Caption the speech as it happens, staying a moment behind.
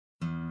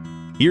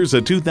Here's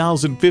a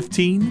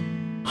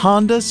 2015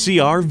 Honda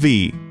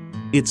CR-V.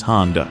 It's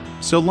Honda,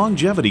 so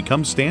longevity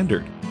comes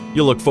standard.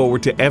 You'll look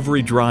forward to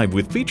every drive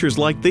with features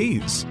like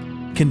these: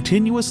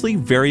 continuously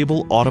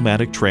variable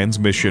automatic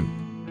transmission,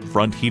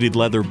 front heated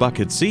leather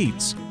bucket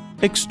seats,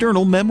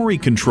 external memory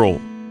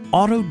control,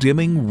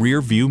 auto-dimming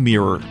rear view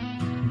mirror,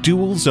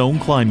 dual zone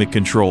climate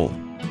control,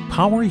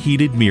 power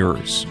heated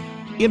mirrors,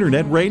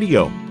 internet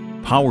radio,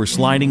 power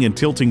sliding and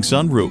tilting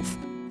sunroof,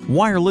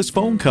 wireless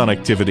phone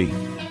connectivity,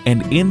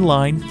 and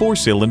inline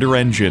 4-cylinder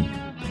engine.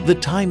 The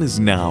time is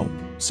now.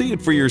 See it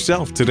for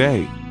yourself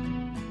today.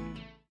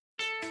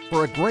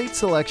 For a great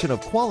selection of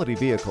quality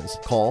vehicles,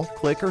 call,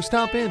 click, or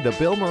stop in to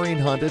Bill Marine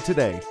Honda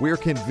today. We're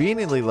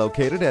conveniently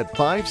located at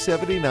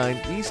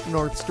 579 East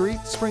North Street,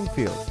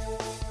 Springfield.